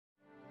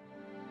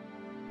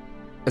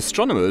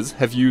Astronomers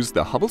have used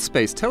the Hubble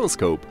Space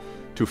Telescope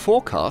to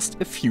forecast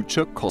a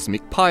future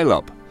cosmic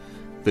pileup,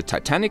 the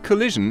titanic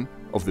collision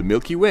of the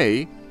Milky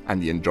Way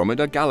and the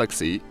Andromeda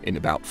Galaxy in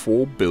about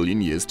 4 billion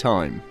years'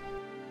 time.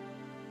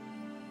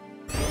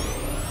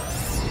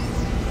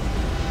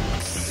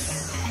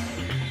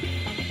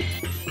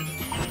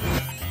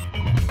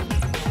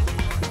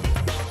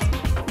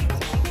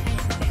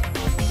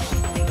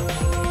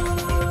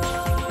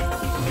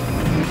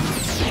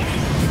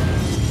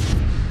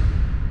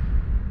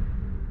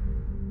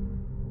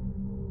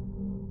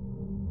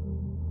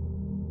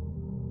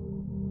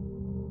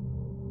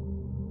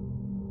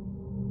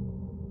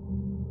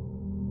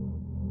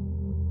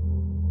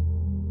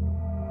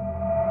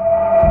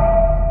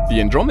 The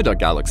Andromeda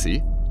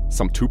Galaxy,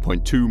 some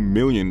 2.2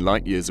 million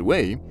light-years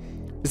away,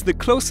 is the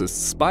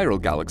closest spiral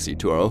galaxy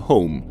to our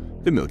home,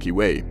 the Milky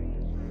Way.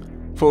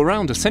 For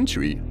around a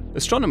century,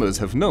 astronomers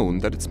have known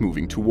that it's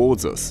moving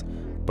towards us,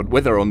 but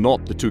whether or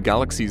not the two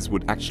galaxies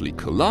would actually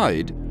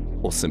collide,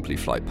 or simply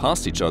fly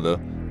past each other,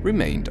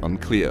 remained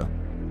unclear.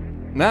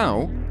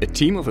 Now, a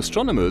team of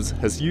astronomers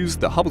has used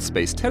the Hubble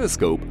Space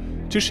Telescope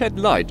to shed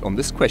light on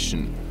this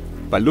question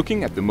by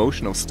looking at the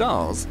motion of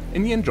stars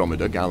in the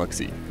Andromeda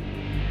Galaxy.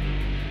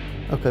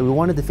 Okay, we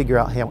wanted to figure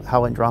out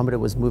how Andromeda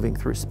was moving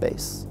through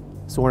space.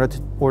 So in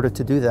order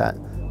to do that,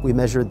 we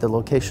measured the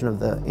location of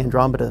the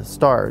Andromeda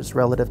stars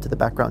relative to the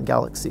background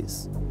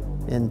galaxies.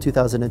 In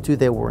 2002,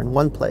 they were in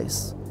one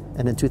place,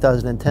 and in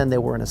 2010, they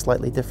were in a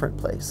slightly different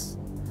place.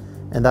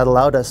 And that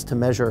allowed us to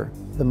measure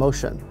the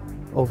motion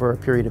over a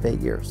period of 8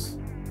 years.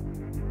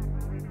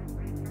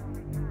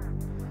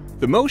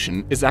 The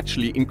motion is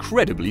actually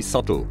incredibly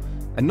subtle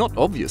and not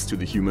obvious to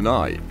the human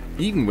eye,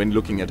 even when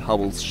looking at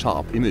Hubble's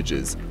sharp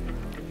images.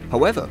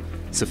 However,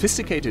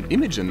 sophisticated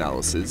image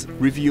analysis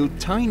revealed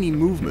tiny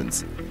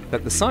movements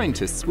that the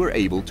scientists were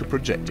able to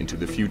project into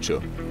the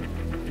future.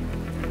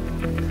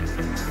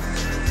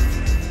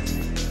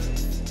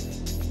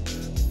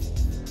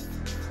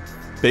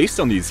 Based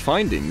on these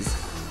findings,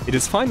 it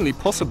is finally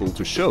possible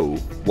to show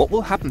what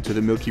will happen to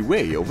the Milky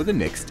Way over the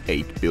next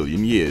 8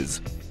 billion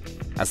years.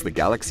 As the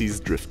galaxies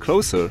drift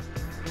closer,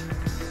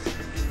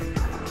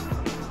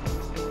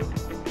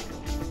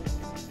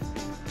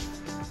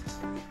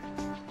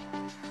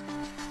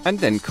 and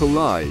then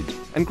collide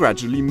and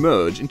gradually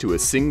merge into a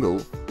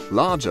single,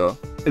 larger,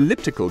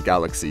 elliptical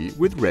galaxy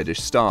with reddish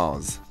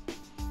stars.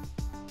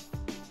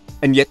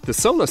 And yet the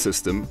solar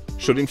system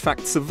should in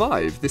fact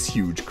survive this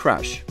huge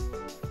crash.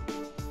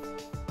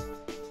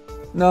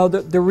 No,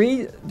 the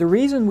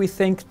reason we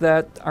think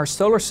that our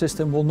solar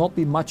system will not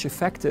be much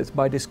affected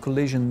by this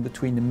collision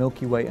between the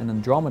Milky Way and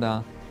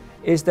Andromeda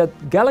is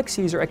that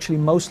galaxies are actually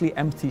mostly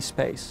empty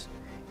space.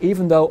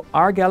 Even though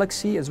our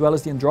galaxy, as well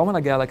as the Andromeda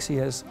Galaxy,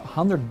 has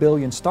 100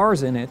 billion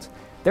stars in it,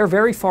 they're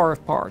very far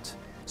apart.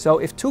 So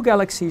if two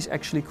galaxies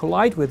actually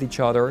collide with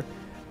each other,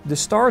 the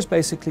stars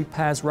basically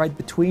pass right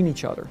between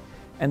each other.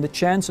 And the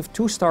chance of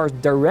two stars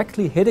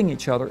directly hitting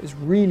each other is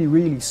really,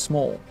 really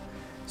small.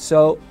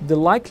 So the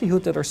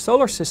likelihood that our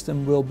solar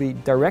system will be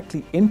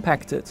directly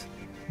impacted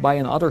by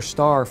another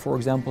star, for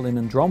example in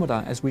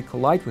Andromeda, as we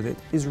collide with it,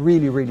 is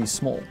really, really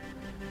small.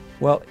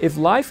 Well, if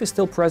life is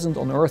still present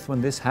on Earth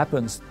when this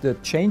happens, the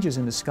changes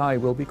in the sky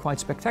will be quite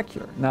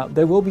spectacular. Now,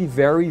 they will be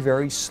very,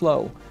 very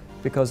slow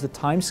because the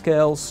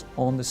timescales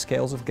on the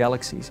scales of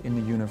galaxies in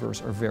the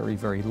universe are very,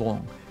 very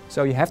long.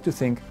 So you have to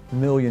think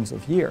millions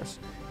of years.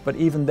 But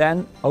even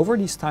then, over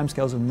these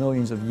timescales of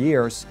millions of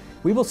years,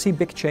 we will see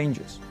big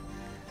changes.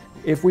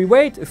 If we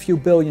wait a few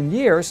billion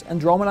years,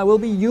 Andromeda will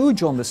be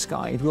huge on the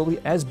sky. It will be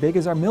as big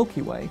as our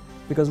Milky Way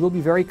because we'll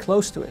be very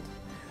close to it.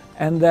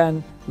 And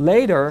then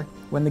later,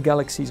 when the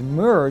galaxies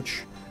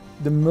merge,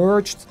 the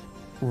merged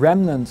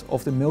remnant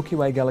of the Milky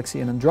Way galaxy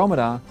and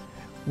Andromeda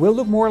will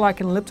look more like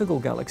an elliptical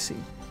galaxy,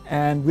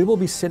 and we will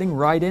be sitting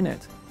right in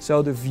it.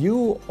 So the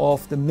view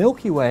of the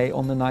Milky Way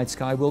on the night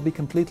sky will be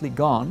completely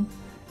gone,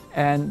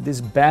 and this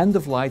band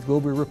of light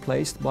will be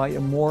replaced by a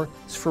more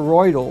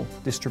spheroidal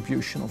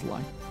distribution of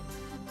light.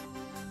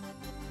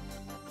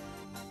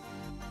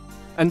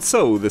 And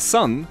so the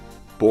Sun,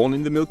 born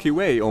in the Milky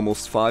Way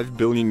almost 5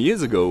 billion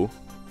years ago,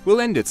 will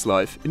end its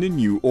life in a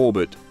new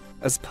orbit,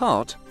 as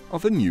part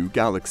of a new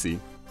galaxy.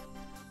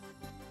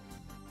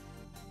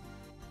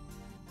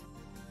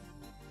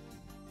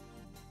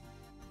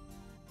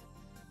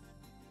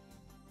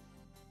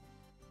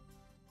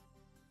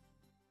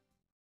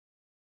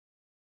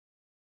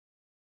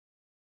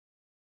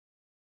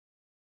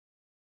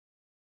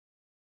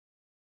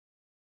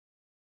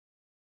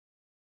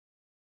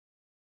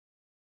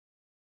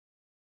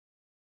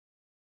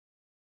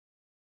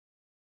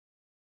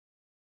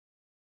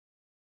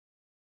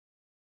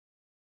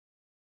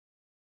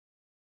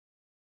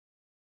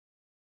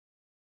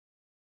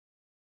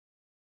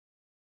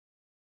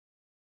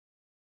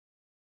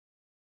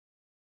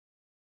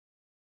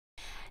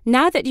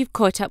 Now that you've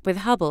caught up with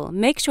Hubble,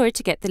 make sure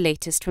to get the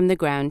latest from the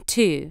ground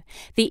too.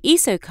 The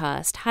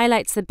ESOcast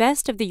highlights the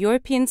best of the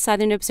European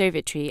Southern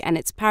Observatory and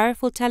its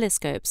powerful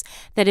telescopes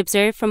that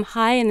observe from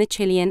high in the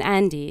Chilean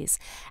Andes,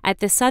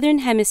 at the Southern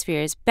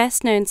Hemisphere's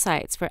best-known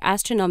sites for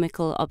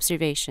astronomical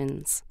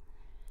observations.